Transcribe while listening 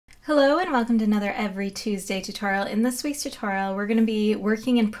Hello and welcome to another Every Tuesday tutorial. In this week's tutorial, we're going to be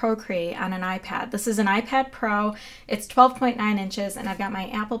working in Procreate on an iPad. This is an iPad Pro. It's 12.9 inches and I've got my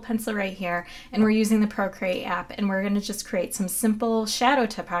Apple Pencil right here and we're using the Procreate app and we're going to just create some simple shadow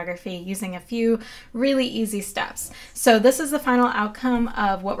typography using a few really easy steps. So this is the final outcome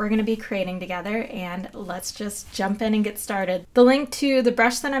of what we're going to be creating together, and let's just jump in and get started. The link to the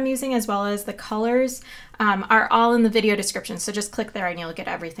brush that I'm using as well as the colors are all in the video description, so just click there and you'll get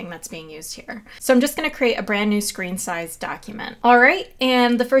everything that's being used here. So I'm just going to create a brand new screen size document. All right,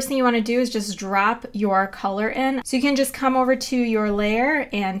 and the first thing you want to do is just drop your color in. So you can just come over to your layer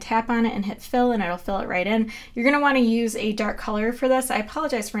and tap on it and hit fill and it'll fill it right in. You're going to want to use a dark color for this. I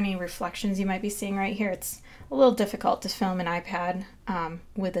apologize for any reflections you might be seeing right here. It's a little difficult to film an iPad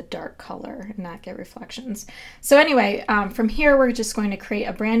with a dark color and not get reflections. So anyway, from here we're just going to create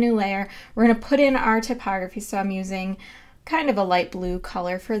a brand new layer. We're going to put in our typography, so I'm using kind of a light blue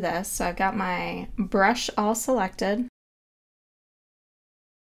color for this. So I've got my brush all selected.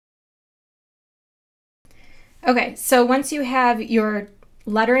 Okay, so once you have your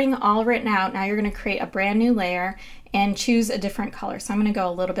lettering all written out, now you're going to create a brand new layer and choose a different color. So I'm going to go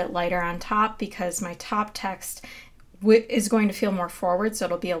a little bit lighter on top because my top text is going to feel more forward, so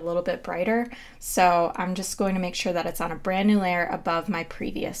it'll be a little bit brighter. So I'm just going to make sure that it's on a brand new layer above my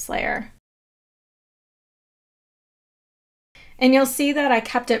previous layer. And you'll see that I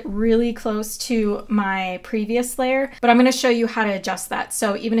kept it really close to my previous layer, but I'm going to show you how to adjust that.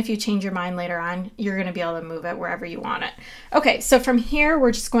 So even if you change your mind later on, you're going to be able to move it wherever you want it. Okay, so from here,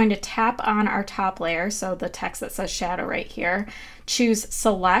 we're just going to tap on our top layer. So the text that says shadow right here, choose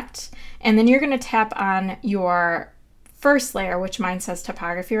select, and then you're going to tap on your first layer, which mine says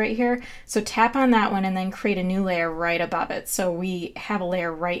typography right here. So tap on that one and then create a new layer right above it. So we have a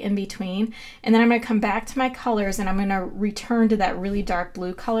layer right in between. And then I'm going to come back to my colors and I'm going to return to that really dark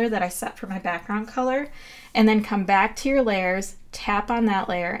blue color that I set for my background color. And then come back to your layers, tap on that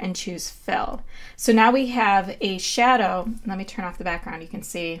layer and choose fill. So now we have a shadow. Let me turn off the background. You can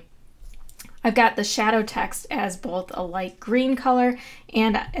see I've got the shadow text as both a light green color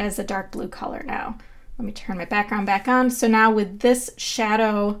and as a dark blue color now. Let me turn my background back on. So now with this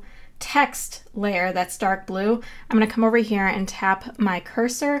shadow text layer that's dark blue, I'm going to come over here and tap my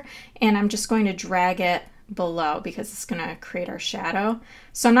cursor and I'm just going to drag it below because it's going to create our shadow.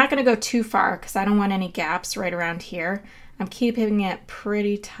 So I'm not going to go too far because I don't want any gaps right around here. I'm keeping it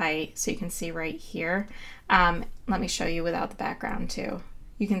pretty tight so you can see right here. Let me show you without the background too.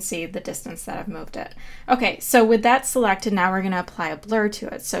 You can see the distance that I've moved it. Okay, so with that selected, now we're going to apply a blur to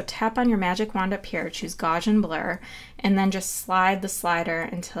it. So tap on your magic wand up here, choose Gaussian blur, and then just slide the slider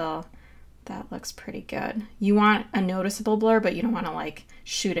until that looks pretty good. You want a noticeable blur, but you don't want to like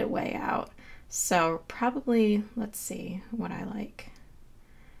shoot it way out. So probably, let's see what I like.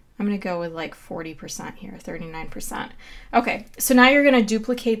 I'm going to go with like 40% here, 39%. Okay, so now you're going to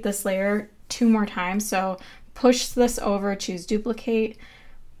duplicate this layer 2 more times. So push this over, choose duplicate,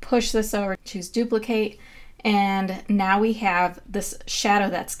 push this over, choose duplicate, and now we have this shadow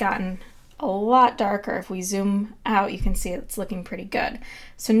that's gotten a lot darker. If we zoom out, you can see it's looking pretty good.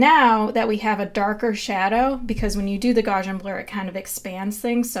 So now that we have a darker shadow, because when you do the Gaussian blur, it kind of expands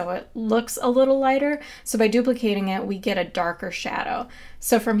things, so it looks a little lighter. So by duplicating it, we get a darker shadow.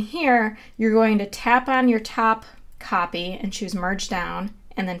 So from here, you're going to tap on your top copy and choose merge down,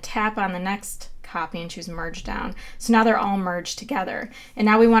 and then tap on the next copy and choose merge down. So now they're all merged together. And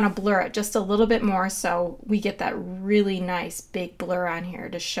now we want to blur it just a little bit more so we get that really nice big blur on here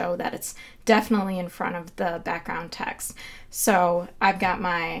to show that it's definitely in front of the background text. So I've got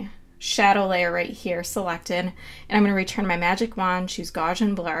my shadow layer right here selected, and I'm going to return my magic wand, choose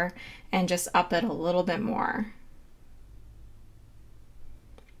Gaussian blur, and just up it a little bit more.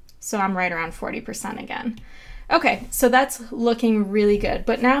 So I'm right around 40% again. Okay, so that's looking really good.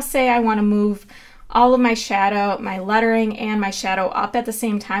 But now say I want to move all of my shadow, my lettering, and my shadow up at the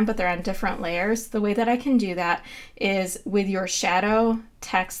same time, but they're on different layers. The way that I can do that is with your shadow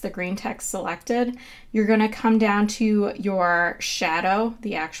text, the green text selected, you're going to come down to your shadow,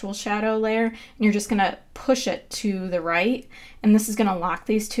 the actual shadow layer, and you're just going to push it to the right. And this is going to lock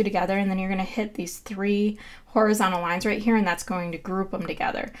these two together, and then you're going to hit these 3 horizontal lines right here, and that's going to group them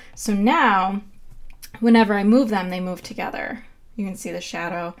together. So now, whenever I move them, they move together. You can see the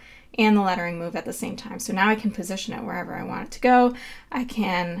shadow and the lettering move at the same time. So now I can position it wherever I want it to go. I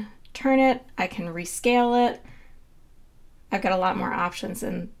can turn it, I can rescale it. I've got a lot more options,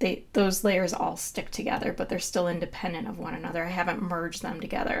 and those layers all stick together, but they're still independent of one another. I haven't merged them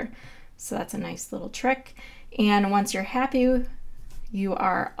together. So that's a nice little trick. And once you're happy, you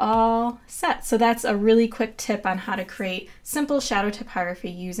are all set. So that's a really quick tip on how to create simple shadow typography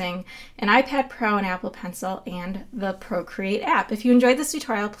using an iPad Pro, an Apple Pencil, and the Procreate app. If you enjoyed this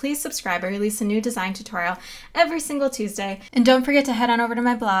tutorial, please subscribe. I release a new design tutorial every single Tuesday. And don't forget to head on over to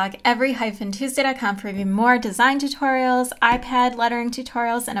my blog, every-tuesday.com, for even more design tutorials, iPad lettering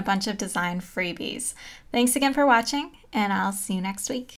tutorials, and a bunch of design freebies. Thanks again for watching, and I'll see you next week.